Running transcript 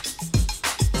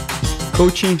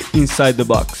Coaching Inside the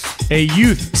Box, a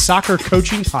youth soccer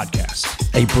coaching podcast.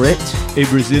 A Brit, a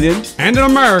Brazilian, and an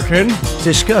American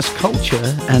discuss culture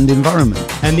and environment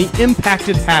and the impact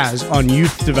it has on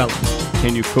youth development.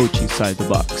 Can you coach inside the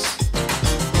box?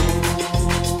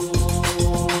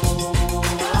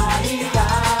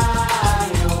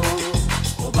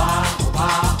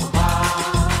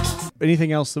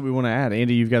 Anything else that we want to add?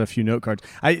 Andy, you've got a few note cards.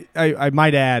 I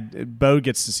might add, Bo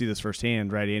gets to see this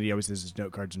firsthand, right? Andy always has his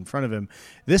note cards in front of him.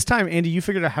 This time, Andy, you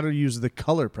figured out how to use the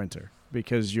color printer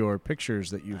because your pictures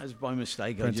that you... As by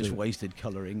mistake, printed. I just wasted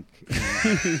color ink.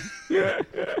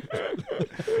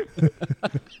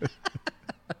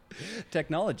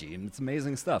 Technology, it's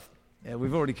amazing stuff. Yeah,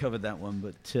 we've already covered that one,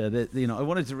 but I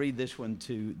wanted to read this one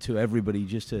to everybody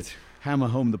just to hammer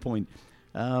home the point.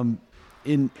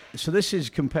 So this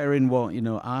is comparing what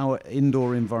our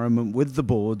indoor environment with the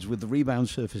boards, with the rebound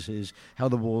surfaces, how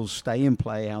the balls stay in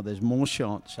play, how there's more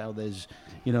shots, how there's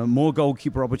more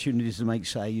goalkeeper opportunities to make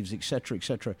saves, etc.,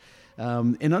 etc.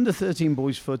 In under 13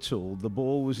 boys futsal, the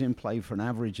ball was in play for an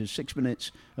average of 6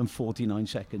 minutes and 49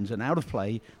 seconds, and out of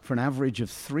play for an average of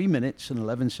 3 minutes and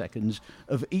 11 seconds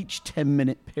of each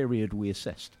 10-minute period we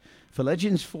assessed. For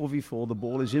Legends 4v4, the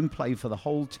ball is in play for the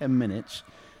whole 10 minutes.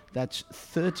 That's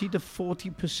 30 to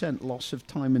 40% loss of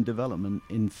time and development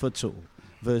in futsal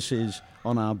versus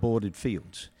on our boarded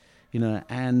fields.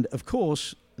 And of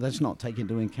course, that's not taking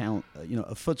into account,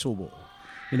 a futsal ball.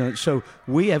 So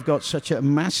we have got such a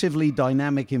massively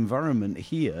dynamic environment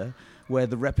here where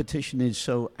the repetition is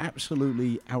so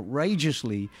absolutely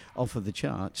outrageously off of the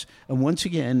charts. And once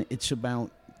again, it's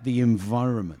about the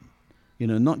environment.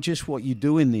 Not just what you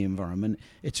do in the environment,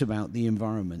 it's about the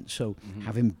environment. So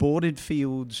having boarded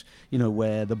fields,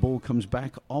 where the ball comes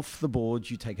back off the boards,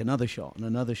 you take another shot and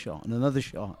another shot and another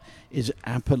shot is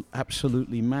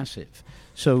absolutely massive.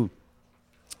 So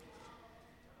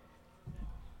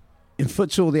in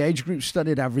futsal, the age group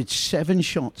studied averaged 7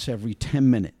 shots every 10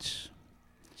 minutes.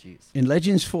 Jeez. In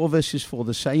Legends 4 versus 4,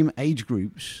 the same age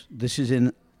groups, this is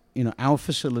in our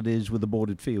facilities with the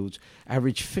boarded fields,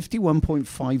 average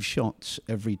 51.5 shots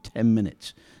every 10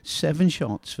 minutes. 7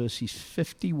 shots versus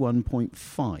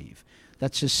 51.5.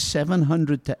 That's a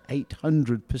 700 to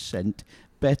 800%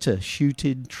 better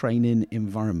shooting training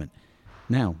environment.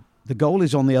 Now, the goal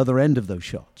is on the other end of those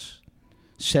shots.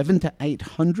 700 to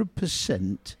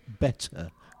 800%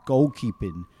 better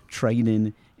goalkeeping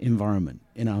training environment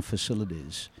in our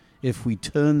facilities if we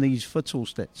turn these futsal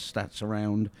stats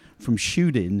around from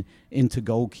shooting into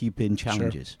goalkeeping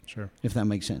challenges. Sure. If that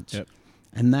makes sense. Yep.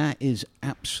 And that is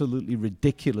absolutely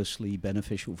ridiculously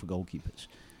beneficial for goalkeepers.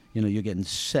 You're getting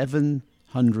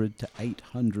 700 to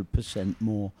 800%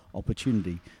 more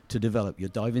opportunity to develop your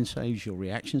diving saves, your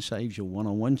reaction saves, your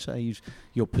one-on-one saves,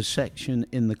 your perception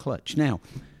in the clutch. Now,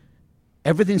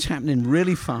 everything's happening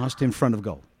really fast in front of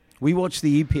goal. We watch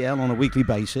the EPL on a weekly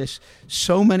basis.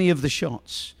 So many of the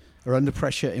shots are under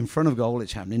pressure in front of goal.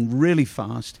 It's happening really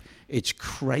fast. It's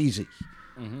crazy.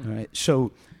 All right?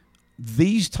 So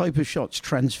these type of shots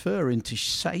transfer into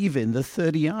saving the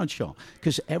 30-yard shot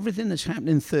because everything that's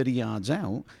happening 30 yards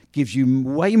out gives you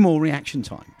way more reaction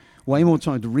time, way more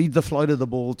time to read the flight of the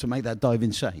ball to make that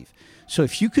diving save. So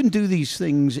if you can do these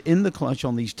things in the clutch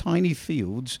on these tiny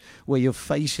fields where you're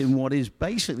facing what is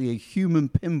basically a human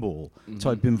pinball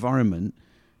type environment,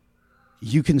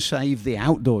 you can save the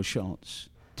outdoor shots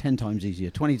 10 times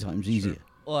easier, 20 times easier.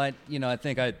 Well, I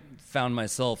think I found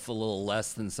myself a little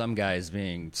less than some guys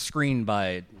being screened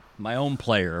by my own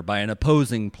player, by an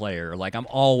opposing player. Like, I'm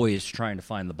always trying to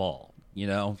find the ball,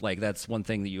 Like, that's one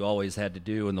thing that you always had to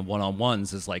do in the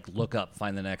one-on-ones is, like, look up,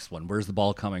 find the next one. Where's the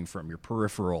ball coming from? Your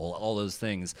peripheral. All those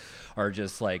things are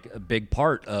just, like, a big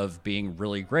part of being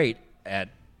really great at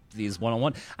these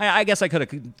one-on-one. I guess I could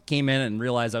have came in and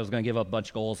realized I was going to give up a bunch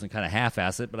of goals and kind of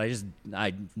half-ass it, but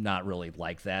I'm not really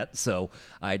like that. So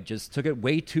I just took it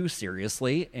way too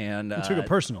seriously. And you took it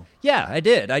personal. Yeah, I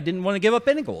did. I didn't want to give up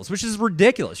any goals, which is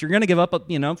ridiculous. You're going to give up,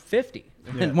 50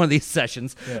 in one of these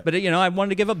sessions. Yeah. But, I wanted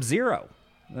to give up 0.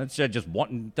 That's doesn't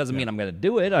mean I'm going to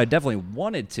do it. I definitely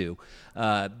wanted to.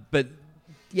 But,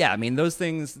 yeah, those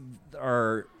things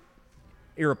are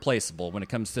irreplaceable when it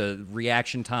comes to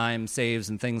reaction time, saves,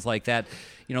 and things like that.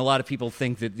 A lot of people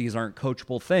think that these aren't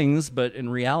coachable things, but in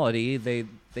reality,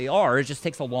 they are. It just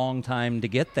takes a long time to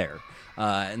get there.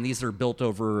 And these are built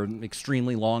over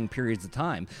extremely long periods of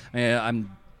time.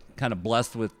 I'm kind of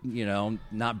blessed with,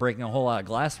 not breaking a whole lot of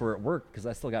glassware at work because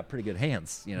I still got pretty good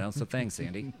hands, So thanks,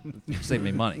 Andy. You saved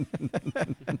me money.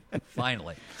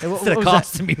 Finally. Instead of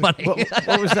costing me money.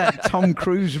 What was that Tom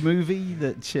Cruise movie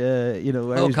that,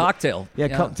 where Cocktail.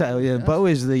 Cocktail. Yeah. Bo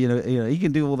is the, he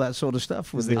can do all that sort of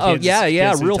stuff with the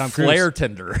Kansas real flare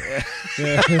tender.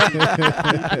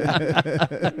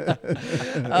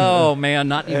 Oh, man,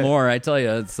 not anymore. I tell you,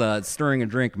 it's stirring a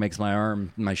drink makes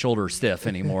my shoulder stiff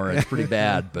anymore. It's pretty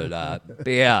bad. But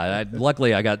yeah,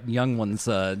 luckily I got young ones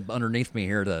underneath me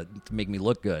here to make me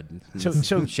look good.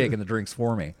 So shaking the drinks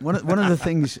for me. One of the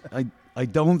things I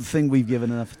don't think we've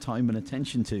given enough time and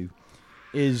attention to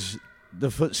is the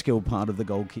foot skill part of the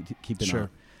goalkeeping. Sure.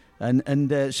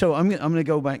 And so I'm going to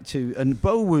go back to, and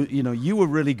Bo, you were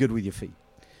really good with your feet.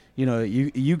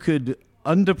 You could,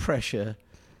 under pressure,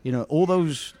 all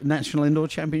those national indoor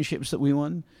championships that we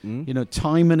won,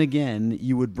 time and again,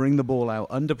 you would bring the ball out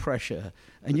under pressure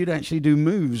and you'd actually do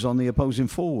moves on the opposing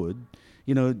forward,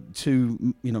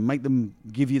 to, make them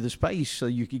give you the space so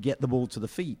you could get the ball to the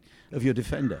feet of your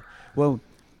defender. Well,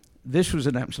 this was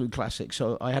an absolute classic.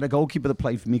 So I had a goalkeeper that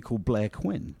played for me called Blair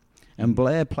Quinn. And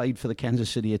Blair played for the Kansas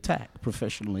City Attack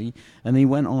professionally, and he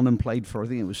went on and played for, I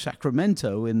think it was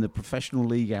Sacramento in the professional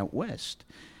league out west.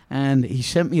 And he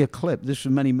sent me a clip. This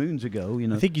was many moons ago.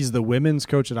 I think he's the women's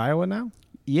coach at Iowa now.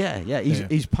 Yeah.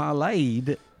 He's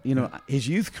parlayed, his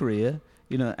youth career,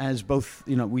 as both.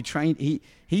 We trained. He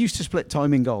used to split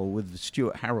time in goal with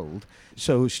Stuart Harold.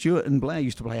 So Stuart and Blair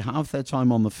used to play half their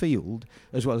time on the field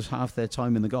as well as half their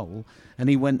time in the goal. And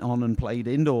he went on and played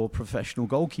indoor professional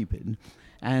goalkeeping.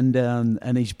 And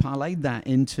he's parlayed that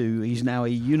into, he's now a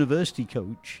university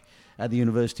coach at the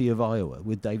University of Iowa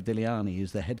with Dave Diliani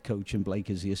as the head coach and Blake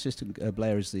as the assistant,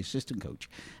 Blair as the assistant coach.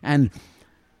 And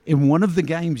in one of the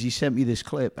games, he sent me this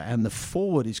clip, and the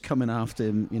forward is coming after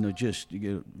him, just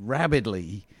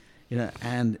rabidly,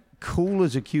 and cool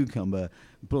as a cucumber.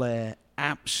 Blair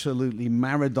absolutely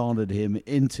Maradonaed him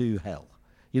into hell.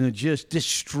 Just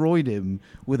destroyed him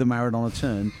with a Maradona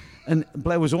turn. And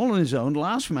Blair was all on his own,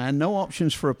 last man, no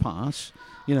options for a pass,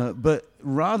 but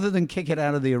rather than kick it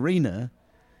out of the arena,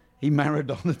 he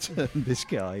Maradona turned this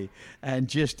guy and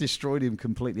just destroyed him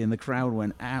completely, and the crowd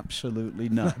went absolutely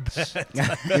nuts.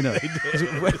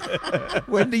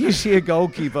 When do you see a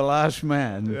goalkeeper last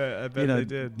man? Yeah, I bet they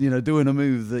did. Doing a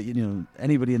move that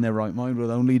anybody in their right mind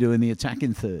would only do in the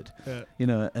attacking third.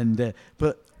 Yeah.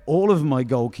 But all of my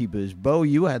goalkeepers, Bo,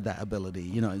 you had that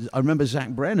ability. I remember Zach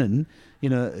Brennan,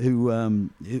 who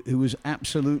was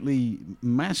absolutely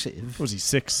massive. Was he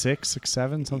 6'6",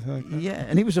 6'7", something like that? Yeah,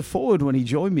 and he was a forward when he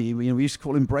joined me. We used to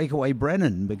call him Breakaway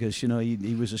Brennan because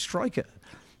he was a striker.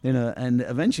 And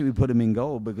eventually we put him in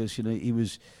goal because he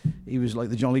was like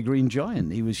the Jolly Green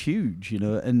Giant. He was huge,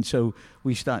 and so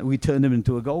we turned him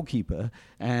into a goalkeeper,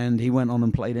 and he went on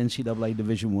and played NCAA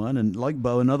Division I. And like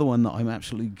Bo, another one that I'm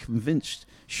absolutely convinced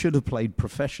should have played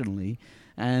professionally.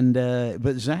 And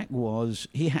but Zach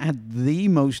he had the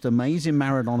most amazing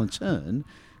Maradona turn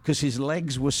because his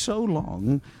legs were so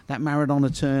long that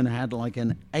Maradona turn had like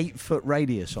an 8-foot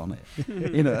radius on it.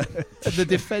 The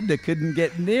defender couldn't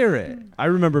get near it. I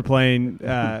remember playing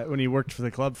when he worked for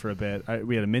the club for a bit.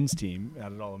 We had a men's team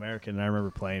out at All-American, and I remember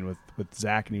playing with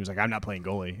Zach, and he was like, "I'm not playing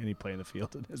goalie," and he played in the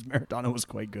field, and his Maradona was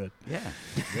quite good. Yeah,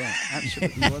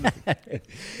 absolutely wonderful.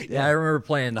 Yeah, I remember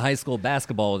playing high school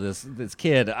basketball with this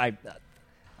kid.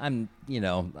 I'm 6'1",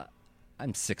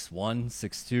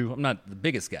 6'2". I'm not the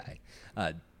biggest guy.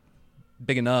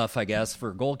 Big enough, I guess,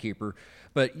 for a goalkeeper,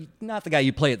 but not the guy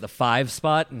you play at the 5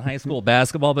 spot in high school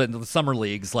basketball. But in the summer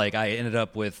leagues, I ended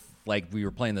up with, we were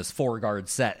playing this 4-guard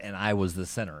set, and I was the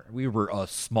center. We were a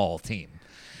small team.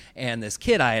 And this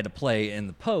kid I had to play in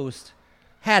the post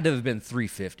had to have been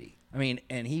 350.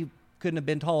 And he couldn't have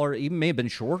been taller. He may have been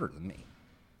shorter than me.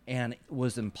 And it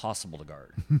was impossible to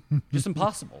guard. Just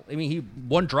impossible. He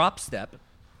one drop step.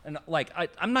 And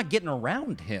I'm not getting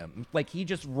around him. He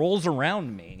just rolls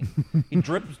around me. He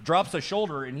drops a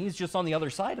shoulder, and he's just on the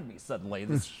other side of me suddenly.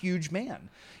 This huge man,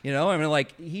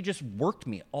 he just worked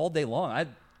me all day long. I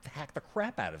hacked the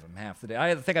crap out of him half the day.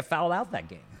 I think I fouled out that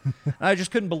game. I just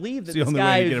couldn't believe that this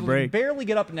guy who barely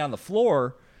get up and down the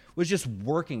floor was just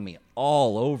working me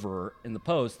all over in the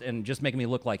post and just making me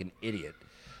look like an idiot.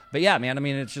 But yeah, man.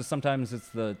 It's just sometimes it's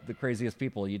the craziest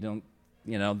people you don't.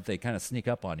 They kind of sneak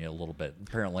up on you a little bit.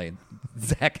 Apparently,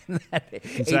 Zach, that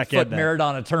 8-foot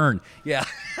Maradona turn. Yeah,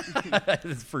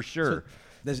 for sure.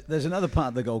 So there's another part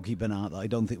of the goalkeeping art that I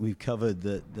don't think we've covered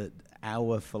that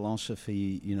our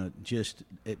philosophy, just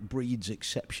it breeds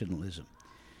exceptionalism.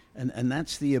 And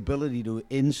that's the ability to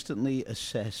instantly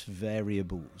assess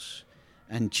variables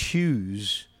and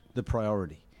choose the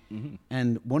priority.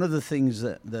 And one of the things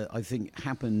that I think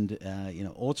happened,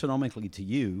 autonomically to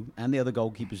you and the other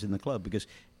goalkeepers in the club, because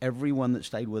everyone that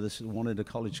stayed with us and wanted a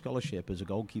college scholarship as a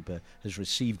goalkeeper has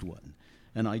received one.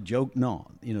 And I joke not,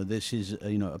 this is,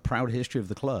 a proud history of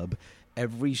the club.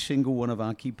 Every single one of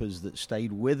our keepers that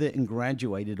stayed with it and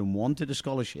graduated and wanted a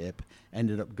scholarship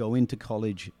ended up going to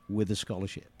college with a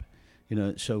scholarship.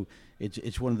 So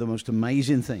it's one of the most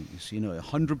amazing things.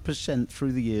 100%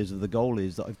 through the years of the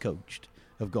goalies that I've coached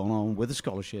have gone on with a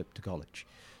scholarship to college.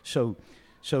 So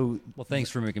Well, thanks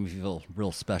for making me feel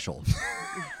real special.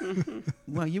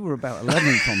 well, you were about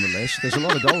 11th on the list. There's a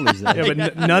lot of goalies there. Yeah,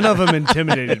 but none of them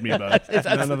intimidated me, bud.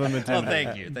 None of them Oh,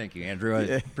 intimidated. thank you, Andrew. I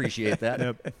appreciate that.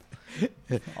 Yep.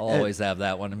 I'll always have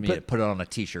that one. Put it on a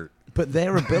T-shirt. But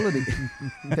their ability,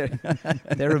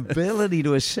 their ability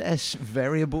to assess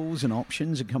variables and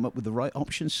options and come up with the right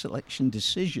option selection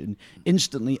decision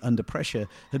instantly under pressure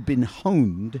had been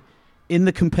honed in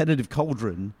the competitive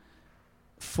cauldron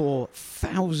for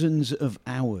thousands of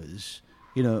hours.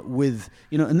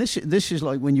 And this is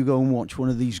like when you go and watch one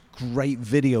of these great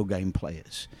video game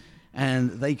players,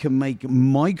 and they can make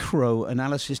micro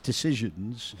analysis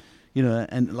decisions,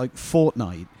 and like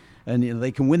Fortnite. And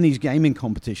they can win these gaming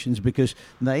competitions because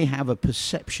they have a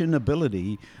perception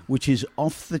ability which is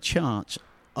off the charts,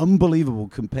 unbelievable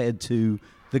compared to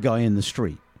the guy in the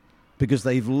street, because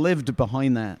they've lived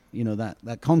behind that,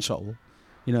 that console,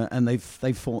 and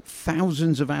they've fought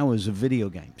thousands of hours of video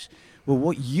games. Well,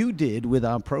 what you did with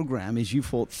our program is you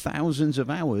fought thousands of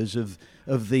hours of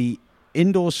the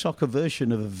indoor soccer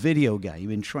version of a video game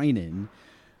in training,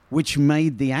 which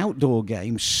made the outdoor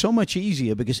game so much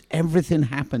easier because everything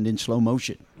happened in slow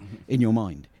motion in your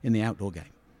mind in the outdoor game.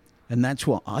 And that's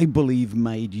what I believe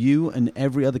made you and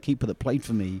every other keeper that played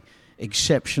for me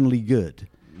exceptionally good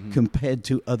compared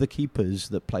to other keepers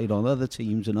that played on other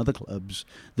teams and other clubs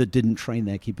that didn't train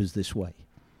their keepers this way.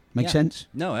 Make sense?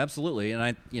 No, absolutely. And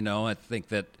I think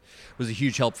that was a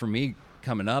huge help for me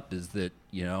coming up, is that,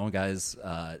 guys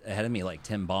ahead of me like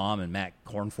Tim Baum and Matt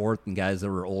Cornforth and guys that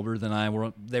were older than I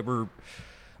were, they were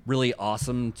really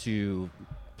awesome to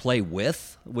play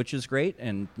with, which is great.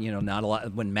 And, not a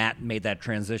lot when Matt made that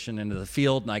transition into the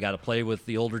field and I got to play with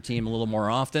the older team a little more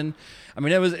often. I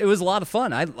mean, it was a lot of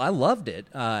fun. I loved it.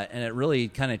 And it really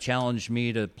kind of challenged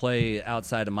me to play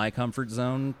outside of my comfort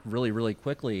zone really, really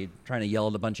quickly. Trying to yell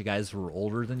at a bunch of guys who were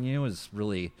older than you is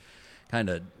really kind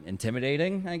of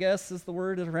intimidating, I guess is the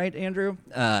word, right, Andrew?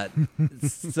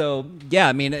 So, yeah,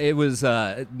 I mean, it was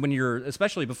when you're,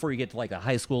 especially before you get to like a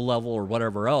high school level or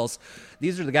whatever else,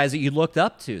 these are the guys that you looked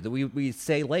up to, that we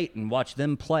stay late and watch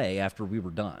them play after we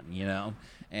were done,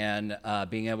 and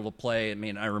being able to play. I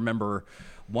mean, I remember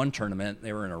one tournament,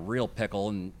 they were in a real pickle,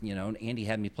 and Andy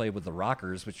had me play with the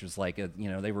Rockers, which was like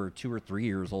they were 2 or 3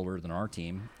 years older than our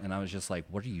team, and I was just like,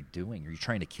 what are you doing? Are you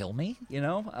trying to kill me?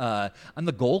 I'm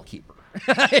the goalkeeper.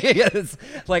 It's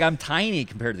like I'm tiny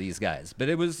compared to these guys, but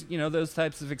it was those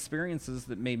types of experiences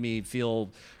that made me feel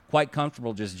quite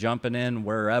comfortable just jumping in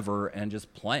wherever and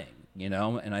just playing. And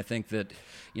I think that,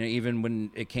 even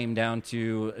when it came down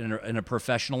to in a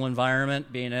professional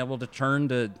environment, being able to turn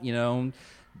to,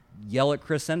 yell at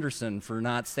Chris Henderson for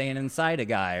not staying inside a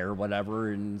guy or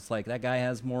whatever. And it's like, that guy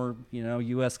has more,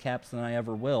 U.S. caps than I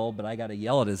ever will, but I got to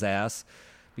yell at his ass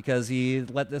because he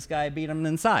let this guy beat him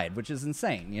inside, which is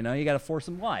insane. You got to force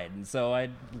him wide. And so I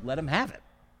let him have it,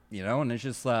 and it's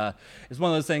just, it's one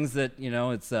of those things that,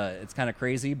 it's kind of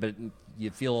crazy, but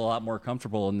you feel a lot more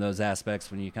comfortable in those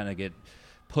aspects when you kind of get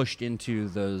pushed into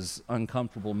those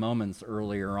uncomfortable moments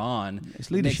earlier on. It's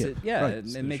leadership.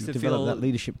 It makes it develop feel that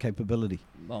leadership capability.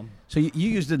 Well, so you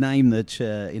used a name that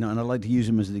and I like to use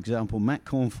him as an example, Matt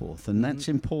Cornforth, and that's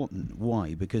important.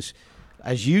 Why? Because,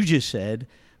 as you just said,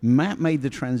 Matt made the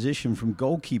transition from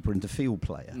goalkeeper into field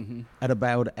player at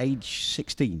about age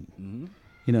 16.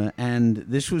 And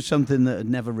this was something that had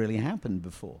never really happened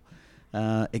before.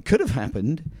 It could have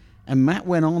happened, and Matt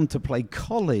went on to play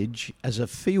college as a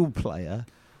field player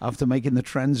after making the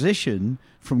transition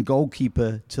from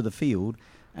goalkeeper to the field,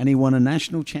 and he won a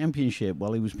national championship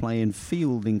while he was playing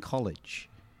field in college.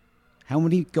 How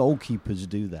many goalkeepers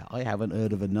do that? I haven't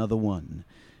heard of another one.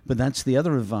 But that's the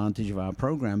other advantage of our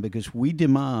program, because we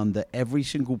demand that every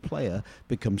single player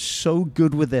becomes so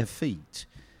good with their feet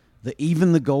that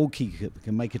even the goalkeeper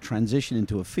can make a transition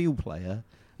into a field player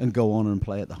and go on and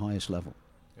play at the highest level.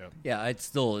 Yeah, I'd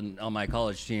still, on my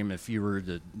college team, if you were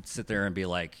to sit there and be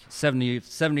like, 70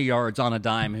 yards on a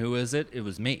dime, who is it? It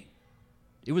was me.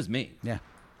 It was me. Yeah.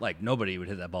 Like, nobody would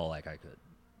hit that ball like I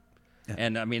could.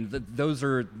 And I mean, those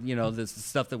are, the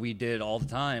stuff that we did all the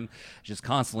time, just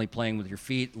constantly playing with your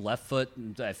feet. Left foot,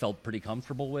 I felt pretty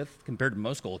comfortable with, compared to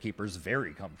most goalkeepers,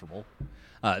 very comfortable.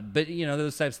 But,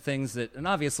 those types of things and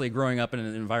obviously growing up in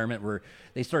an environment where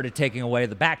they started taking away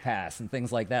the back pass and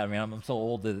things like that. I mean, I'm so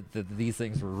old that these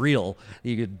things were real.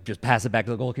 You could just pass it back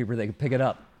to the goalkeeper, they could pick it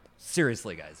up.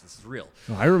 Seriously, guys, this is real.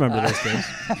 Oh, I remember those days.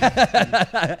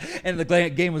 And the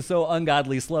game was so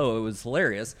ungodly slow, it was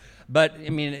hilarious. But, I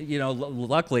mean,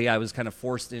 luckily I was kind of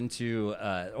forced into,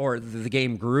 or the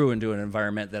game grew into an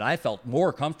environment that I felt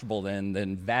more comfortable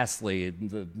than vastly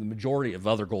the majority of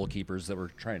other goalkeepers that were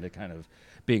trying to kind of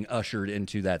being ushered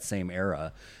into that same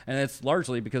era. And it's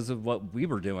largely because of what we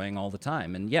were doing all the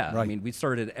time. And, yeah, Right. I mean, we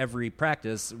started every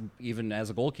practice, even as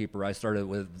a goalkeeper, I started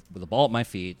with a ball at my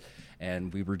feet,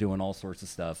 and we were doing all sorts of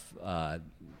stuff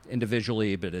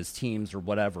individually, but as teams or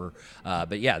whatever.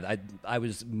 But yeah, I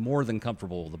was more than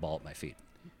comfortable with the ball at my feet.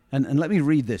 And let me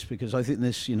read this, because I think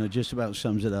this, just about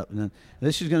sums it up. And then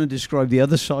this is going to describe the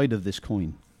other side of this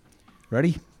coin.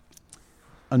 Ready?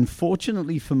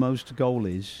 Unfortunately for most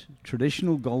goalies,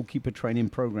 traditional goalkeeper training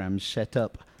programs set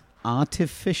up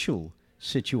artificial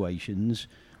situations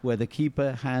where the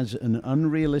keeper has an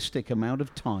unrealistic amount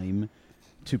of time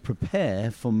to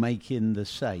prepare for making the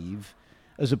save,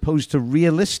 as opposed to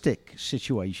realistic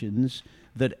situations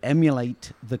that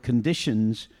emulate the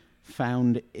conditions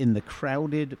found in the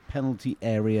crowded penalty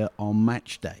area on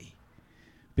match day.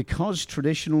 Because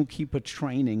traditional keeper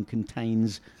training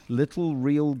contains little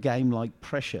real game-like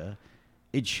pressure,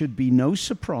 it should be no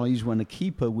surprise when a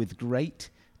keeper with great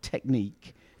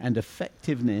technique and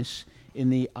effectiveness in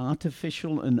the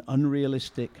artificial and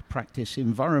unrealistic practice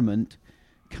environment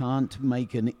can't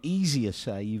make an easier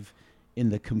save in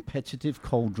the competitive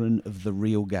cauldron of the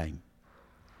real game.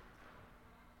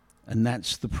 And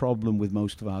that's the problem with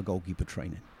most of our goalkeeper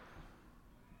training.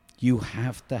 You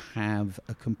have to have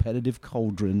a competitive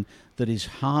cauldron that is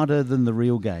harder than the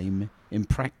real game in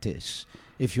practice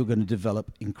if you're going to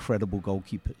develop incredible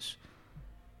goalkeepers.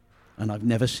 And I've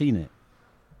never seen it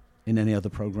in any other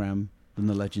program than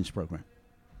the Legends program.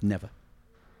 Never.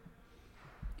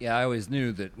 Yeah, I always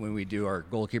knew that when we do our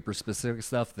goalkeeper-specific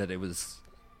stuff that it was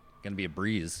going to be a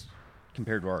breeze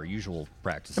compared to our usual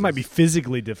practices. It might be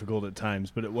physically difficult at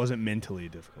times, but it wasn't mentally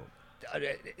difficult.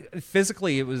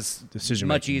 Physically, it was Decision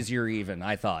much making. easier even,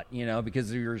 I thought,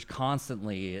 because you're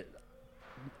constantly...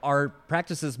 Our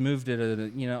practices moved at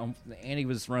Andy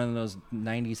was running those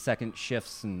 90-second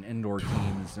shifts and indoor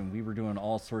teams, and we were doing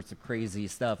all sorts of crazy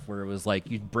stuff where it was like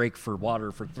you'd break for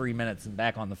water for 3 minutes and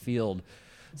back on the field.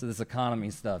 So this economy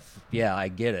stuff, yeah, I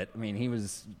get it. I mean, he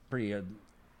was pretty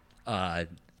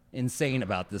insane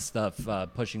about this stuff,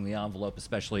 pushing the envelope,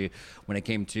 especially when it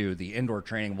came to the indoor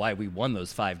training. Why we won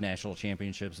those 5 national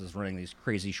championships is running these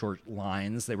crazy short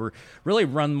lines. They were really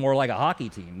run more like a hockey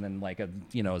team than like a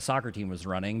soccer team was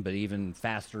running, but even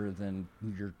faster than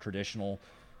your traditional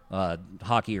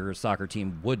hockey or soccer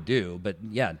team would do. But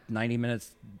yeah,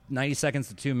 90 seconds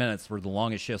to 2 minutes were the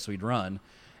longest shifts we'd run,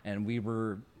 and we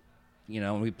were.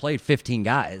 We played 15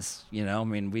 guys, I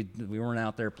mean, we weren't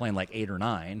out there playing like 8 or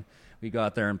 9. We go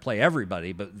out there and play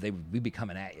everybody, but we'd be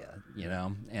coming at you,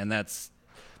 and that's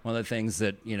one of the things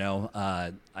that,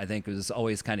 I think was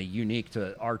always kind of unique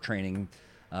to our training,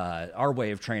 our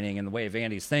way of training and the way of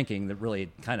Andy's thinking that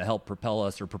really kind of helped propel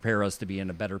us or prepare us to be in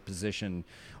a better position,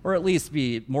 or at least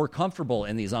be more comfortable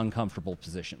in these uncomfortable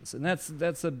positions. And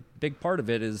that's a big part of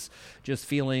it, is just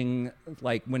feeling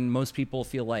like when most people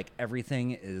feel like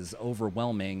everything is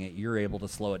overwhelming, you're able to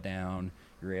slow it down,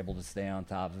 you're able to stay on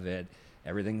top of it.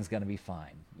 Everything's going to be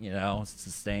fine, it's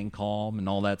just staying calm and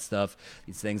all that stuff.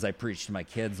 These things I preach to my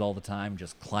kids all the time,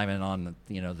 just climbing on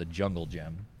the jungle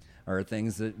gym, are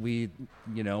things that we,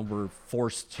 were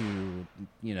forced to,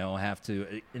 have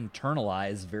to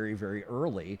internalize very, very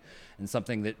early, and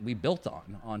something that we built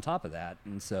on top of that.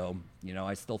 And so,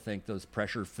 I still think those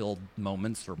pressure-filled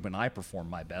moments are when I perform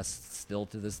my best still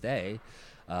to this day.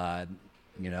 And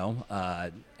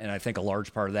I think a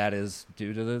large part of that is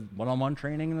due to the one-on-one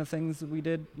training and the things that we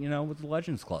did, with the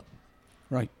Legends Club.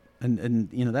 Right. And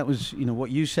that was,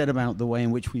 what you said about the way in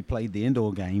which we played the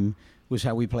indoor game was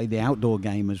how we played the outdoor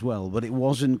game as well. But it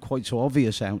wasn't quite so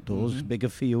obvious outdoors, bigger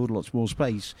field, lots more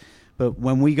space. But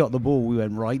when we got the ball, we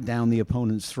went right down the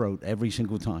opponent's throat every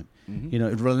single time.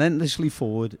 Relentlessly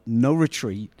forward, no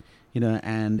retreat,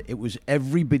 and it was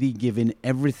everybody giving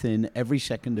everything every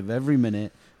second of every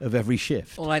minute of every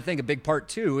shift. Well, and I think a big part,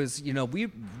 too, is,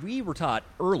 we were taught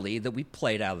early that we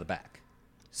played out of the back.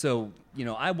 So,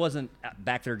 I wasn't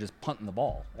back there just punting the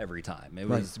ball every time. It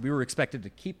was we were expected to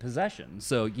keep possession.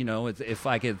 So, if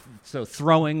I could, so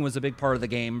throwing was a big part of the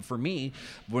game for me.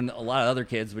 When a lot of other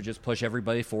kids would just push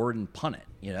everybody forward and punt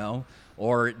it,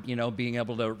 or being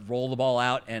able to roll the ball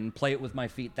out and play it with my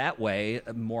feet that way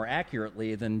more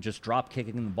accurately than just drop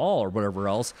kicking the ball or whatever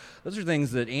else. Those are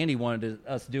things that Andy wanted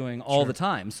us doing all the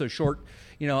time. So short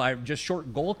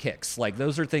goal kicks, like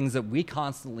those are things that we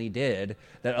constantly did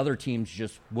that other teams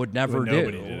just would never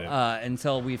do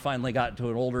until we finally got to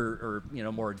an older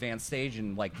or more advanced stage,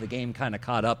 and like the game kind of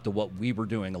caught up to what we were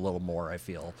doing a little more. I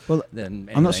feel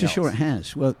than I'm not so else. sure it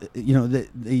has. Well,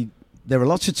 there are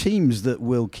lots of teams that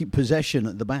will keep possession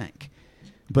at the back,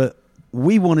 but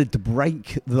we wanted to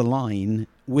break the line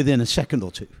within a second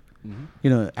or two,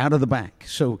 out of the back.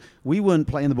 So we weren't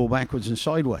playing the ball backwards and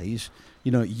sideways.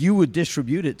 You would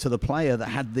distribute it to the player that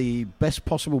had the best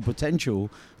possible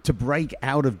potential to break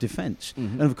out of defense.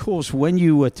 And of course, when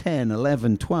you were 10,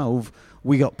 11, 12,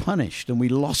 we got punished and we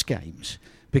lost games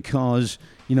because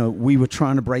we were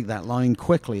trying to break that line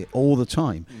quickly all the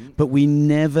time. But we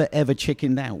never, ever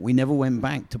chickened out. We never went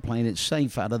back to playing it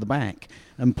safe out of the back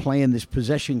and playing this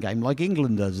possession game like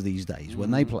England does these days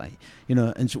when they play.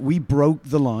 And so we broke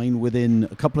the line within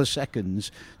a couple of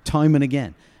seconds, time and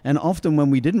again. And often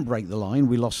when we didn't break the line,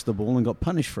 we lost the ball and got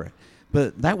punished for it.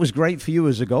 But that was great for you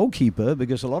as a goalkeeper,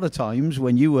 because a lot of times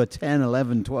when you were 10,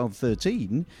 11, 12,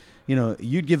 13,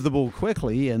 you'd give the ball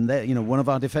quickly and one of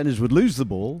our defenders would lose the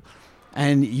ball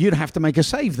and you'd have to make a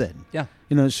save then. Yeah.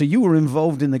 So you were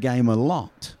involved in the game a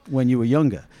lot when you were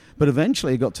younger. But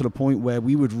eventually it got to the point where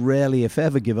we would rarely, if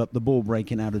ever, give up the ball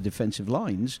breaking out of defensive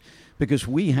lines, because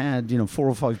we had, 4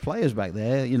 or 5 players back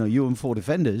there, you and 4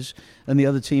 defenders, and the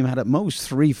other team had at most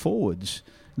 3 forwards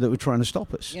that were trying to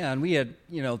stop us. Yeah, and we had,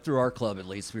 through our club at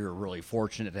least, we were really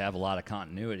fortunate to have a lot of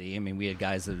continuity. I mean, we had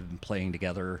guys that had been playing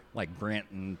together, like Brant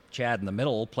and Chad in the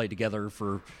middle, played together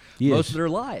for most of their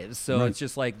lives. So it's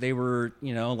just like they were,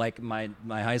 like my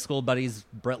high school buddies,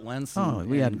 Brett Lentz and,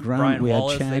 we had Grant, Brian we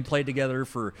Wallace. had Chad. They played together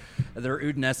for their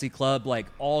Udinese club, like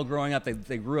all growing up.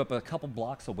 They grew up a couple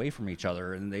blocks away from each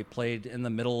other, and they played in the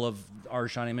middle of our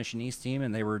Shawnee Mission East team,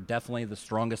 and they were definitely the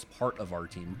strongest part of our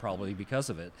team, probably because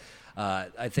of it.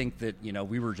 I think that,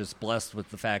 we were just blessed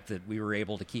with the fact that we were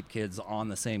able to keep kids on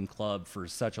the same club for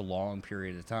such a long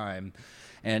period of time.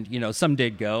 And, some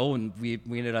did go, and we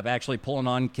ended up actually pulling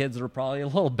on kids that were probably a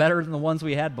little better than the ones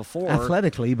we had before.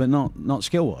 Athletically, but not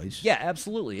skill-wise. Yeah,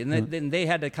 absolutely. And then they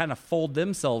had to kind of fold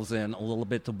themselves in a little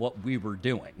bit to what we were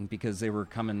doing, because they were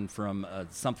coming from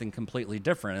something completely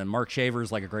different. And Mark Shaver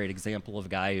is like a great example of a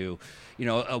guy who,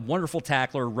 a wonderful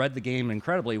tackler, read the game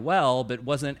incredibly well, but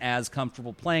wasn't as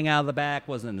comfortable playing out of the back,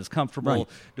 wasn't as comfortable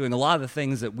doing a lot of the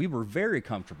things that we were very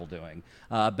comfortable doing.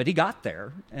 But he got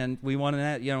there, and we won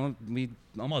that. We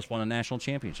almost won a national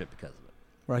championship because of it.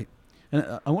 Right.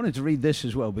 And I wanted to read this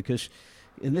as well, because,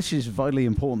 and this is vitally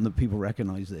important that people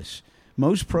recognize this.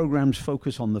 Most programs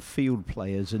focus on the field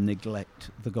players and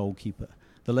neglect the goalkeeper.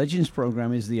 The Legends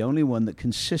program is the only one that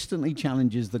consistently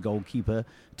challenges the goalkeeper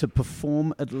to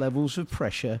perform at levels of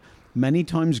pressure many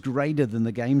times greater than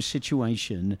the game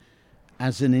situation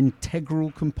as an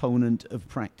integral component of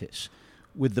practice.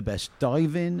 With the best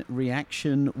dive-in,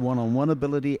 reaction, one-on-one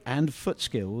ability, and foot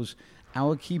skills,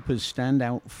 our keepers stand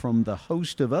out from the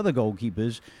host of other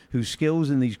goalkeepers whose skills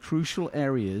in these crucial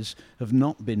areas have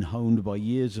not been honed by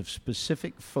years of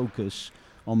specific focus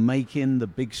on making the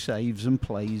big saves and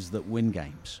plays that win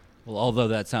games. Well, although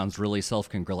that sounds really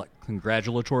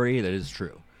self-congratulatory, that is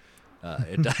true. I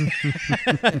mean,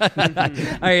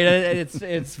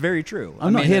 it's very true.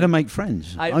 I'm not here to make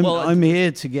friends. I'm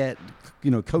here to get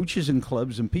coaches and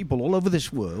clubs and people all over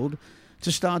this world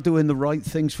to start doing the right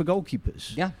things for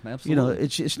goalkeepers. Yeah, absolutely.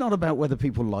 It's not about whether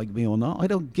people like me or not. I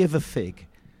don't give a fig.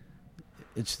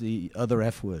 It's the other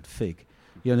F word, fig.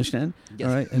 You understand? Yes.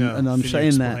 All right, No, and I'm can you saying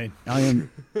explain? that I am.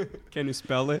 Can you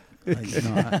spell it?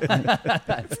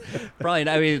 Probably.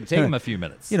 I mean, take him a few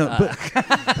minutes. But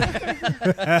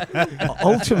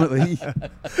ultimately,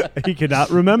 He cannot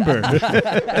remember.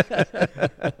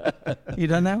 you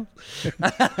don't know.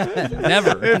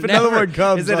 never. If another one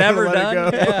comes, is it I'll ever let it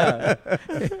done? go. Yeah.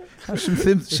 Have some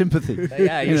sympathy.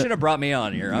 Yeah, you should have brought me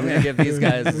on here. I'm going to give these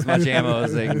guys as much ammo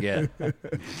as they can get.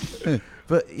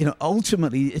 But,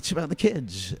 ultimately, it's about the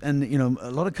kids. And, a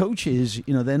lot of coaches,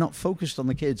 they're not focused on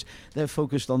the kids. They're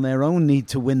focused on their own need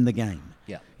to win the game.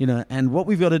 Yeah. And what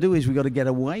we've got to do is we've got to get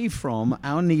away from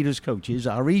our need as coaches,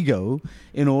 our ego,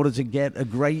 in order to get a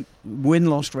great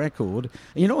win-loss record.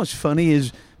 And what's funny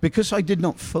is because I did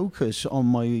not focus on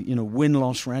my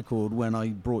win-loss record when I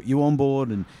brought you on board,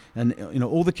 and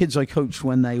all the kids I coached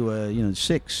when they were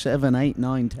 6, 7, 8,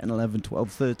 9, 10, 11,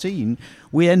 12, 13,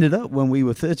 we ended up when we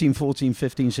were 13, 14,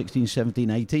 15, 16, 17,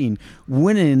 18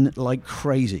 winning like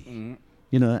crazy.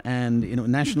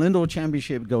 National Indoor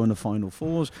Championship, going to Final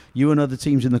Fours. You and other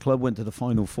teams in the club went to the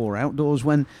Final Four outdoors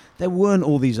when there weren't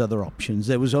all these other options.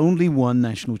 There was only one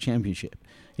national championship,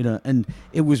 and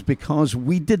it was because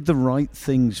we did the right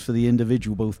things for the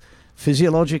individual, both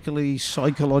physiologically,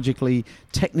 psychologically,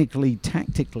 technically,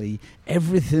 tactically.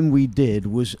 Everything we did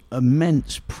was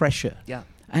immense pressure. Yeah.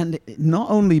 And it not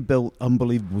only built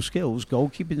unbelievable skills,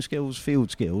 goalkeeping skills,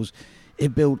 field skills,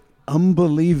 it built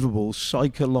unbelievable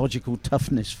psychological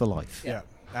toughness for life. Yeah,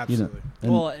 absolutely.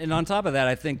 And on top of that,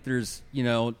 I think there's,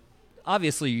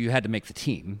 obviously you had to make the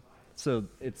team. So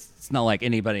it's not like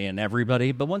anybody and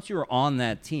everybody. But once you were on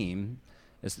that team,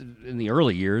 in the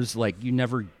early years, like you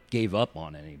never gave up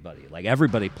on anybody. Like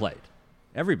everybody played.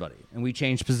 Everybody. And we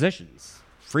changed positions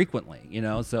frequently,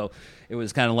 So it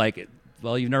was kind of like,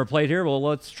 well, you've never played here? Well,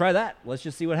 let's try that. Let's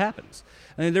just see what happens.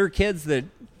 I mean, there are kids that,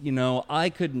 I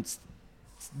couldn't,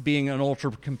 being an ultra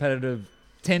competitive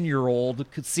 10-year-old,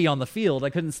 could see on the field.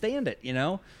 I couldn't stand it,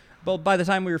 But by the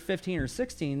time we were 15 or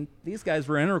 16, these guys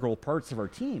were integral parts of our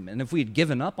team. And if we had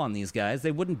given up on these guys,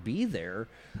 they wouldn't be there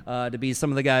to be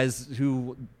some of the guys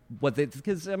who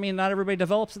because not everybody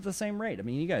develops at the same rate. I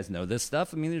mean, you guys know this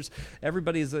stuff. I mean,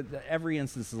 every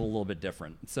instance is a little bit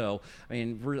different. So,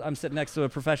 I'm sitting next to a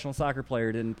professional soccer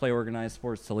player, didn't play organized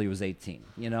sports till he was 18.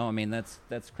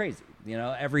 That's crazy.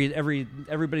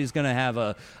 Everybody's going to have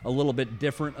a little bit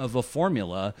different of a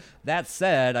formula. That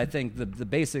said, I think the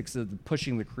basics of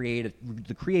pushing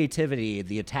the creativity,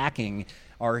 the attacking,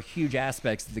 are huge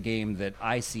aspects of the game that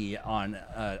I see on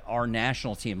our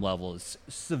national team level is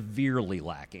severely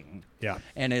lacking. Yeah.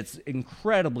 And it's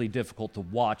incredibly difficult to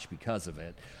watch because of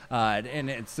it. And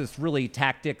it's just really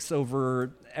tactics over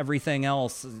everything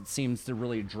else. It seems to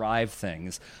really drive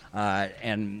things.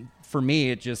 And for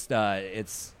me, it just we're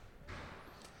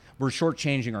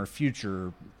shortchanging our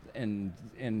future in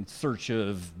search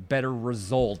of better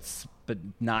results, but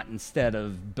not instead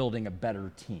of building a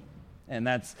better team. And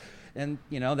that's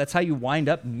how you wind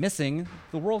up missing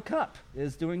the World Cup,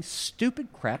 is doing stupid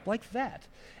crap like that.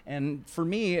 And for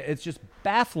me, it's just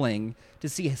baffling to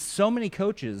see so many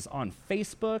coaches on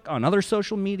Facebook, on other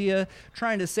social media,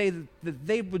 trying to say that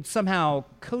they would somehow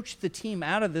coach the team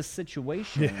out of this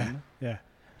situation. Yeah.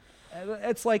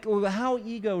 It's like, well, how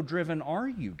ego-driven are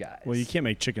you guys? Well, you can't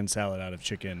make chicken salad out of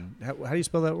chicken. How do you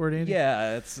spell that word, Andy?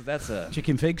 Yeah, that's a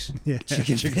chicken figs. Yeah,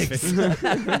 chicken figs.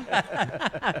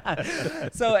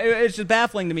 So it's just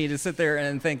baffling to me to sit there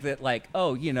and think that, like,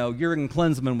 Jurgen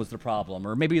Klinsmann was the problem,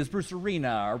 or maybe it was Bruce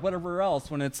Arena, or whatever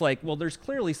else. When it's like, well, there's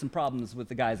clearly some problems with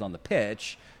the guys on the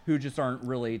pitch who just aren't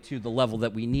really to the level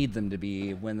that we need them to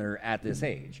be when they're at this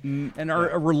age. And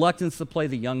our reluctance to play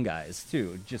the young guys,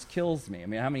 too, just kills me. I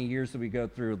mean, how many years did we go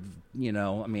through,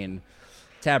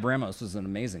 Tab Ramos was an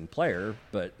amazing player,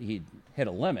 but he hit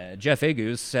a limit. Jeff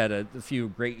Agoos had a few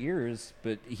great years,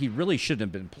 but he really shouldn't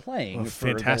have been playing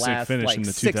for the last, fantastic finish in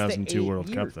the 2002 World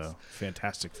years. Cup, though.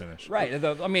 Fantastic finish. Right.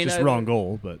 Just wrong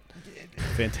goal, but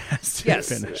fantastic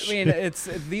finish. I mean, it's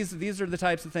these are the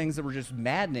types of things that were just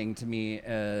maddening to me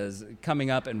as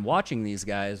coming up and watching these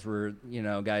guys were,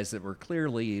 guys that were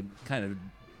clearly kind of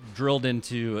drilled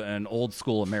into an old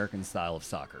school American style of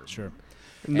soccer. Sure.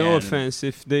 No offense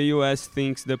if the U.S.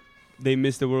 thinks that they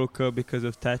missed the World Cup because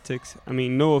of tactics. I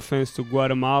mean, no offense to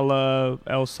Guatemala,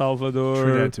 El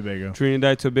Salvador,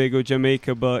 Trinidad, Tobago,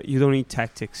 Jamaica, but you don't need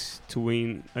tactics to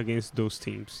win against those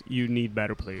teams. You need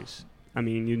better players. I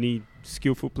mean, you need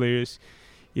skillful players.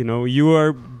 You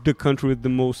are the country with the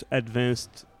most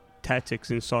advanced tactics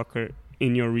in soccer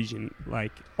in your region.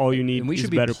 Like, all you need and we is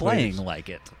should be better playing players. like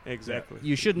it. Exactly.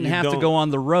 You shouldn't have to go on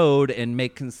the road and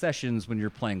make concessions when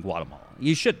you're playing Guatemala.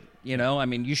 You shouldn't.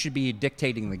 You should be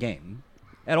dictating the game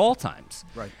at all times.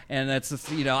 Right. And that's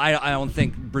just, I don't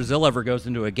think Brazil ever goes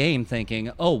into a game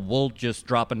thinking, oh, we'll just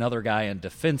drop another guy in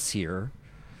defense here.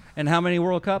 And how many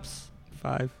World Cups?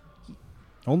 5.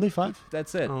 Only 5?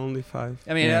 That's it. Only 5.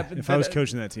 I mean, if I was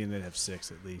coaching that team, they'd have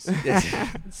 6 at least.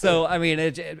 So, I mean,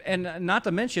 and not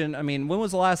to mention, when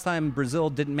was the last time Brazil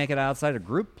didn't make it outside of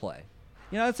group play?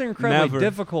 That's an incredibly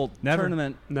difficult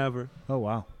tournament. Never. Oh,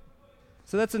 wow.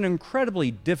 So that's an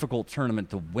incredibly difficult tournament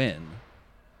to win.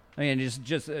 I mean,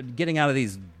 just getting out of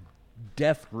these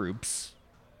death groups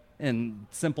and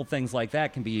simple things like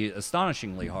that can be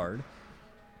astonishingly hard.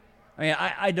 I mean,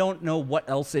 I don't know what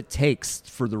else it takes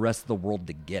for the rest of the world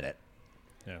to get it.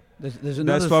 Yeah. There's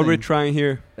another That's what thing. we're trying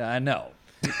here. I know.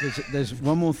 there's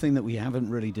one more thing that we haven't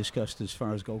really discussed as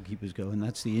far as goalkeepers go, and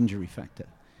that's the injury factor.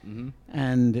 Mm-hmm.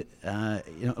 And a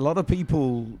lot of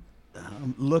people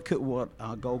look at what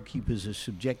our goalkeepers are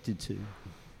subjected to,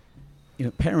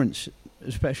 parents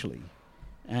especially,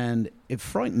 and it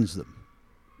frightens them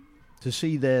to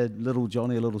see their little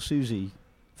Johnny or little Susie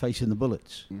facing the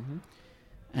bullets. Mm-hmm.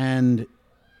 And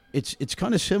it's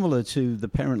kind of similar to the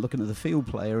parent looking at the field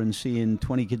player and seeing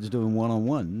 20 kids doing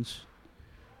one-on-ones,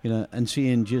 and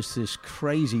seeing just this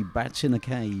crazy bats in a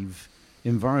cave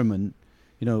environment,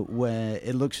 where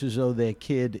it looks as though their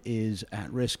kid is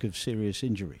at risk of serious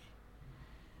injury.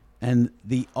 And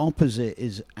the opposite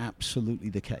is absolutely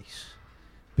the case,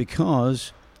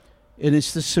 because and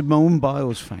it's the Simone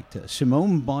Biles factor.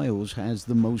 Simone Biles has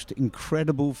the most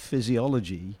incredible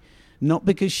physiology, not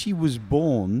because she was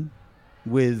born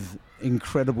with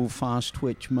incredible fast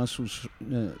twitch muscle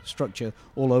structure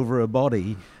all over her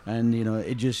body, and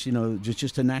it just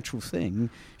a natural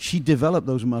thing. She developed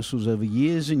those muscles over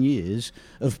years and years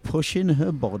of pushing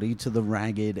her body to the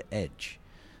ragged edge.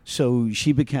 So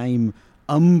she became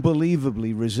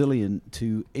unbelievably resilient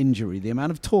to injury. The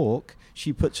amount of torque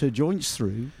she puts her joints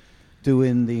through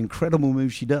doing the incredible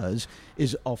move she does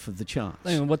is off of the charts.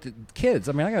 I mean, what the kids?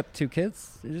 I mean, I got 2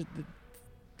 kids.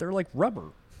 They're like rubber.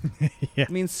 Yeah.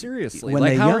 I mean, seriously. When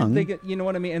like, they're how young, are they get? You know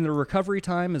what I mean? And the recovery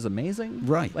time is amazing.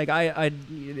 Right. Like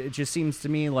it just seems to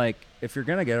me like if you're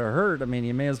gonna get hurt, I mean,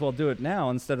 you may as well do it now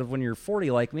instead of when you're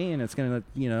 40 like me, and it's gonna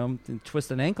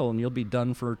twist an ankle and you'll be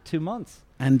done for 2 months.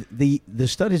 And the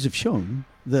studies have shown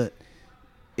that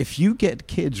if you get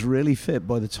kids really fit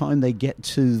by the time they get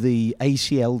to the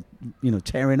ACL,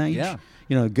 tearing age,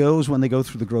 girls, when they go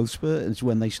through the growth spurt, is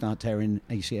when they start tearing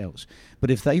ACLs. But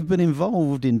if they've been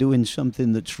involved in doing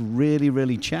something that's really,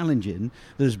 really challenging,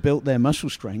 that has built their muscle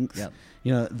strength,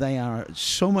 they are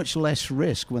so much less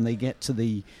risk when they get to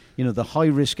the, the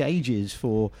high-risk ages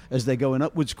as they're going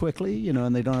upwards quickly,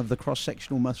 and they don't have the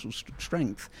cross-sectional muscle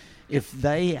strength. If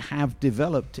they have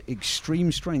developed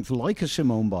extreme strength like a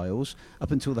Simone Biles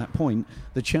up until that point,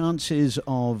 the chances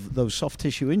of those soft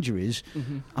tissue injuries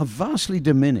are vastly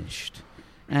diminished.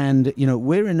 And,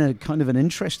 we're in a kind of an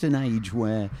interesting age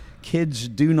where kids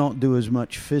do not do as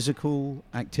much physical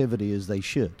activity as they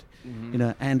should.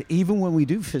 And even when we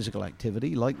do physical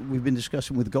activity, like we've been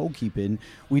discussing with goalkeeping,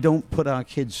 we don't put our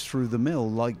kids through the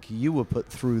mill like you were put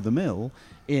through the mill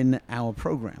in our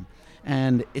program.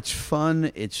 And it's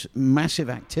fun, it's massive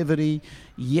activity.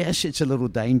 Yes, it's a little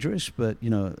dangerous, but,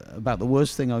 about the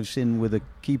worst thing I've seen with a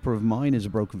keeper of mine is a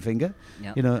broken finger.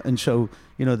 Yep. And so,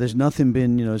 there's nothing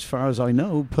been, as far as I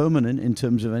know, permanent in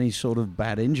terms of any sort of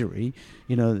bad injury.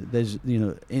 There's,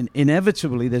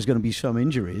 inevitably there's going to be some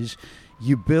injuries.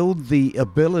 You build the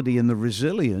ability and the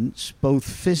resilience, both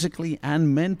physically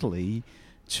and mentally,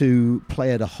 to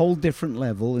play at a whole different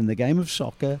level in the game of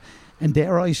soccer. And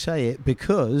dare I say it,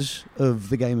 because of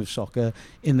the game of soccer,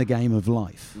 in the game of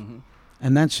life.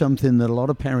 And that's something that a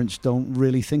lot of parents don't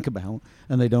really think about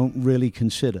and they don't really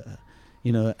consider.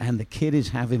 And the kid is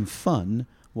having fun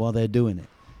while they're doing it.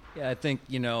 Yeah, I think,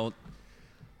 I'm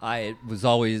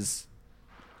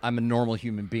a normal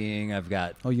human being. I've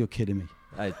got... Oh, you're kidding me.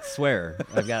 I swear.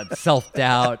 I've got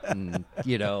self-doubt and,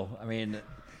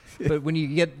 but when you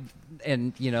get,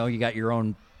 and, you got your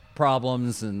own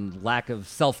problems and lack of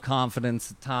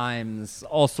self-confidence at times,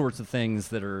 all sorts of things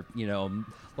that are,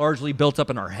 largely built up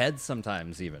in our heads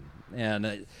sometimes even.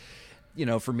 And,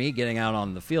 for me, getting out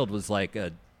on the field was like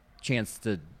a chance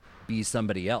to be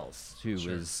somebody else who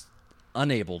was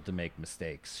unable to make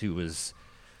mistakes, who was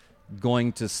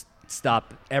going to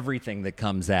stop everything that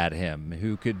comes at him,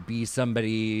 who could be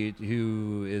somebody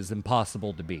who is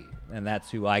impossible to be. And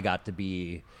that's who I got to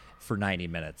be for 90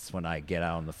 minutes when I get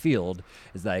out on the field,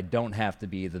 is that I don't have to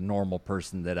be the normal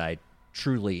person that I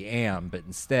truly am, but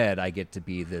instead I get to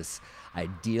be this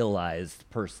idealized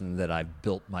person that I've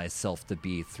built myself to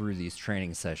be through these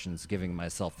training sessions, giving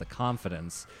myself the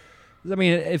confidence. I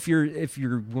mean, if you're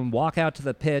going to walk out to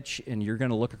the pitch and you're going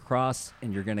to look across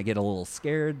and you're going to get a little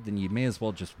scared, then you may as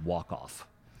well just walk off.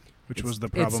 Which was the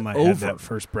problem I over. had that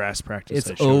first brass practice.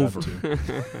 It's I showed over. Up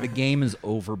to. The game is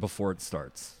over before it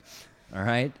starts. All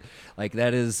right? Like,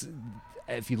 that is,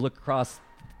 if you look across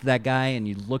that guy and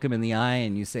you look him in the eye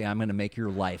and you say, I'm going to make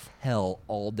your life hell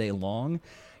all day long,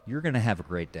 you're going to have a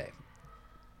great day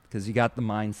because you got the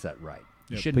mindset right.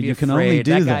 You shouldn't But be you afraid. can only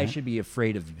do that guy that. should be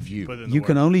afraid of you. You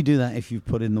can only do that if you've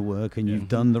put in the work and you've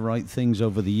done the right things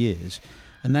over the years.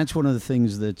 And that's one of the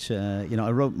things that,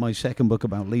 I wrote my second book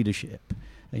about leadership,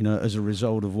 as a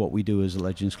result of what we do as a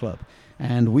Legends Club.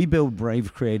 And we build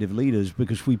brave, creative leaders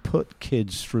because we put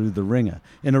kids through the ringer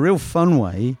in a real fun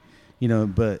way.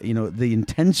 but the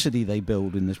intensity they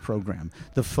build in this program,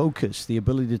 the focus, the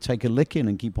ability to take a licking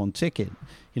and keep on ticking,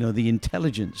 the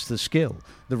intelligence, the skill,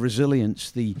 the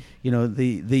resilience, the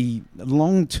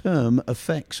long-term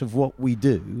effects of what we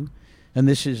do. And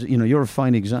this is, you're a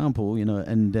fine example,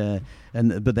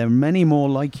 but there are many more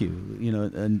like you,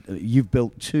 and you've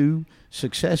built 2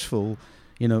 successful,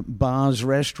 bars,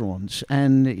 restaurants,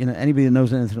 and anybody that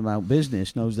knows anything about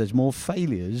business knows there's more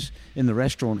failures in the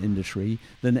restaurant industry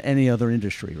than any other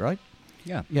industry, right?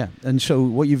 Yeah. Yeah. And so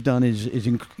what you've done is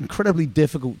incredibly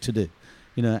difficult to do,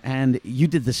 and you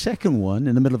did the second one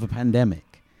in the middle of a pandemic,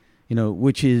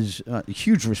 which is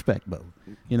huge respect, Bo,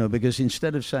 because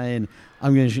instead of saying,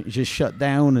 I'm going to just shut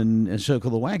down and circle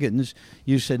the wagons,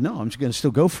 you said, no, I'm just going to still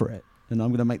go for it. And I'm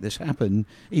going to make this happen,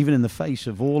 even in the face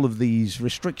of all of these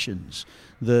restrictions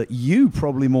that you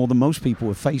probably more than most people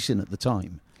were facing at the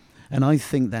time. And I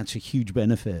think that's a huge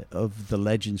benefit of the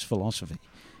Legends philosophy,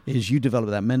 is you develop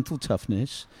that mental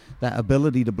toughness, that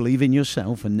ability to believe in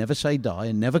yourself and never say die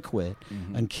and never quit,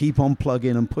 and keep on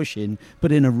plugging and pushing,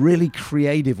 but in a really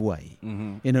creative way,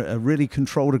 in a really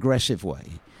controlled, aggressive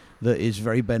way that is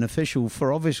very beneficial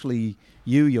for obviously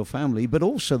you, your family, but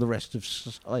also the rest of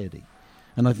society.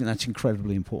 And I think that's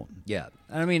incredibly important. Yeah.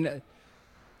 I mean,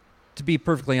 to be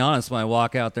perfectly honest, when I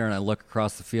walk out there and I look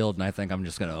across the field and I think I'm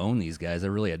just going to own these guys, I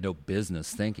really had no business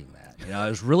thinking that. I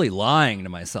was really lying to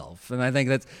myself. And I think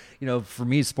that's, for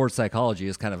me, sports psychology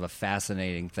is kind of a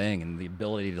fascinating thing. And the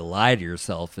ability to lie to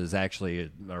yourself is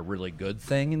actually a really good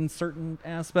thing in certain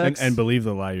aspects. And believe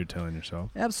the lie you're telling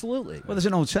yourself. Absolutely. Well, there's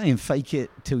an old saying, fake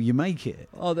it till you make it.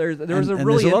 Oh, there's a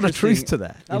really there's a lot of truth to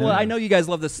that. Well, I know you guys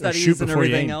love the studies and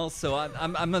everything aim. else, so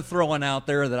I'm going to throw one out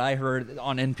there that I heard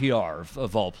on NPR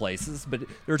of all places. But they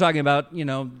were talking about,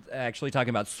 actually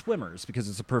talking about swimmers because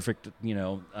it's a perfect,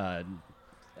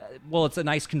 it's a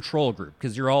nice control group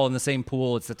because you're all in the same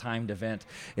pool. It's a timed event.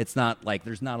 It's not like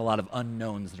there's not a lot of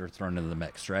unknowns that are thrown into the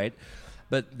mix, right?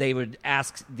 But they would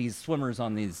ask these swimmers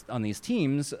on these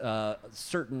teams a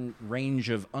certain range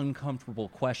of uncomfortable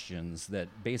questions that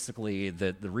basically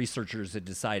the researchers had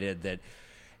decided that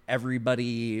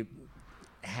everybody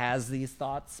has these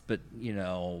thoughts, but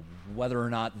whether or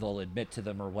not they'll admit to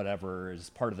them or whatever is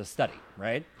part of the study,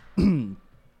 right?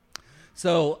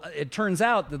 So it turns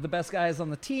out that the best guys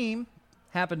on the team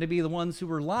happen to be the ones who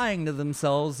were lying to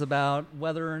themselves about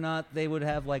whether or not they would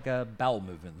have like a bowel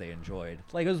movement they enjoyed.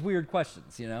 Like it was weird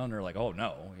questions, and they're like, oh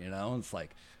no, it's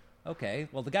like, okay,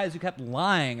 well the guys who kept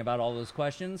lying about all those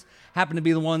questions happen to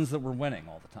be the ones that were winning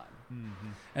all the time. Mm-hmm.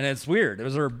 And it's weird. It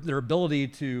was their ability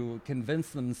to convince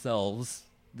themselves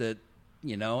that,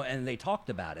 and they talked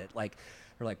about it. Like,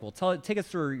 they're like, well, take us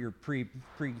through your pre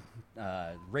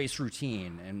race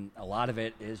routine. And a lot of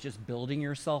it is just building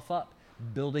yourself up,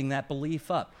 building that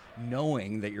belief up,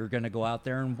 knowing that you're going to go out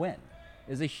there and win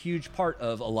is a huge part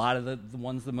of a lot of the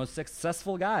ones, the most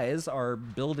successful guys are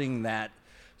building that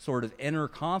sort of inner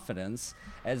confidence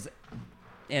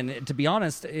and to be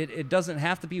honest, it doesn't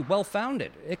have to be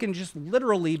well-founded. It can just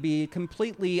literally be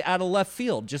completely out of left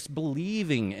field. Just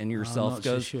believing in yourself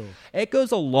It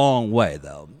goes a long way,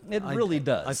 though. It really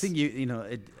does. I think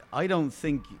I don't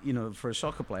think for a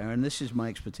soccer player, and this is my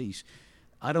expertise,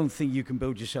 I don't think you can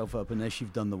build yourself up unless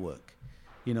you've done the work.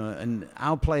 And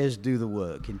our players do the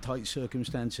work in tight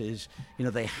circumstances.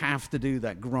 They have to do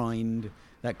that grind,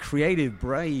 that creative,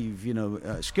 brave,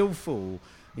 skillful.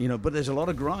 But there's a lot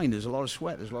of grind, there's a lot of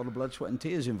sweat, there's a lot of blood, sweat, and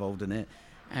tears involved in it.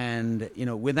 And,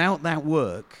 without that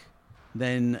work,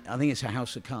 then I think it's a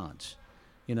house of cards.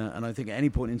 And I think at any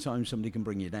point in time, somebody can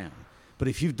bring you down. But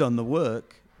if you've done the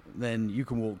work, then you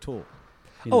can walk tall.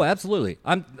 Oh, absolutely.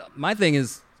 My thing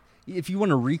is, if you want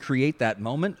to recreate that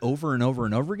moment over and over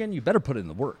and over again, you better put in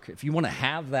the work. If you want to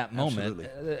have that moment,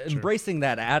 embracing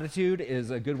that attitude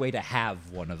is a good way to have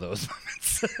one of those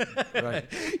moments. Right.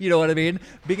 You know what I mean?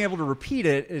 Being able to repeat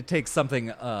it takes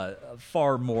something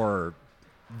far more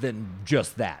than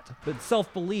just that. But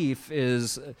self-belief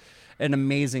is an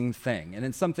amazing thing, and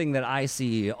it's something that I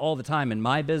see all the time in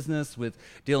my business with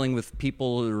dealing with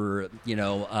people who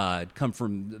are, come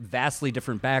from vastly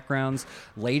different backgrounds.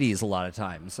 Ladies, a lot of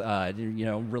times,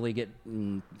 really get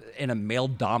in a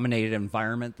male-dominated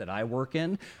environment that I work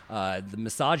in. The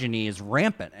misogyny is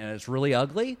rampant, and it's really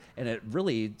ugly, and it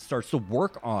really starts to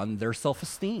work on their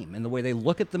self-esteem and the way they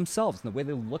look at themselves and the way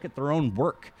they look at their own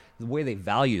work, the way they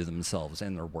value themselves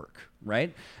and their work,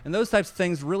 right? And those types of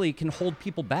things really can hold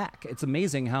people back. it's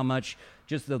amazing how much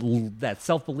just that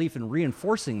self-belief and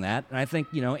reinforcing that. And I think,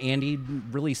 Andy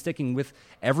really sticking with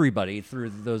everybody through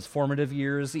those formative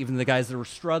years, even the guys that were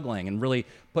struggling, and really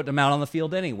putting them out on the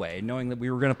field anyway, knowing that we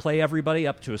were going to play everybody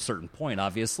up to a certain point,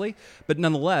 obviously. But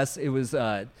nonetheless, it was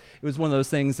one of those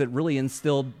things that really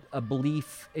instilled a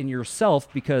belief in yourself,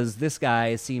 because this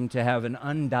guy seemed to have an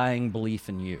undying belief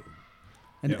in you.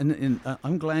 And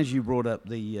I'm glad you brought up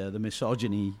the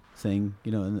misogyny thing,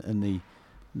 and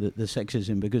the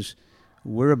sexism, because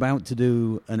we're about to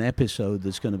do an episode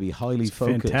that's going to be highly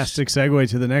focused. Fantastic segue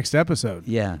to the next episode.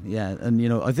 Yeah. And,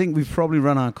 I think we've probably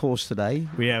run our course today.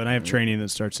 We have, and I have training that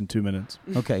starts in 2 minutes.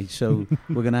 Okay, so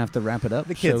we're going to have to wrap it up.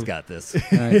 The kids got this.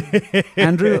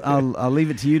 Andrew, I'll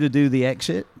leave it to you to do the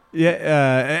exit.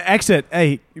 Yeah, exit.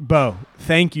 Hey, Bo,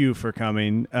 thank you for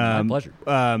coming. My pleasure.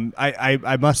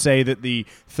 I must say that the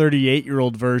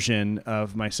 38-year-old version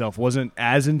of myself wasn't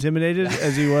as intimidated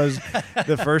as he was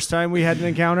the first time we had an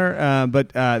encounter. But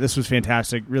this was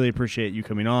fantastic. Really appreciate you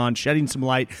coming on, shedding some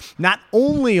light, not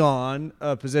only on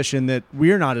a position that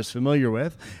we're not as familiar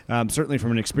with, certainly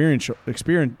from an experience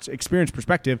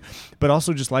perspective, but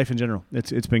also just life in general.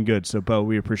 It's been good. So, Bo,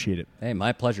 we appreciate it. Hey,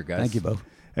 my pleasure, guys. Thank you, Bo.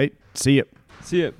 Hey, see you. See ya.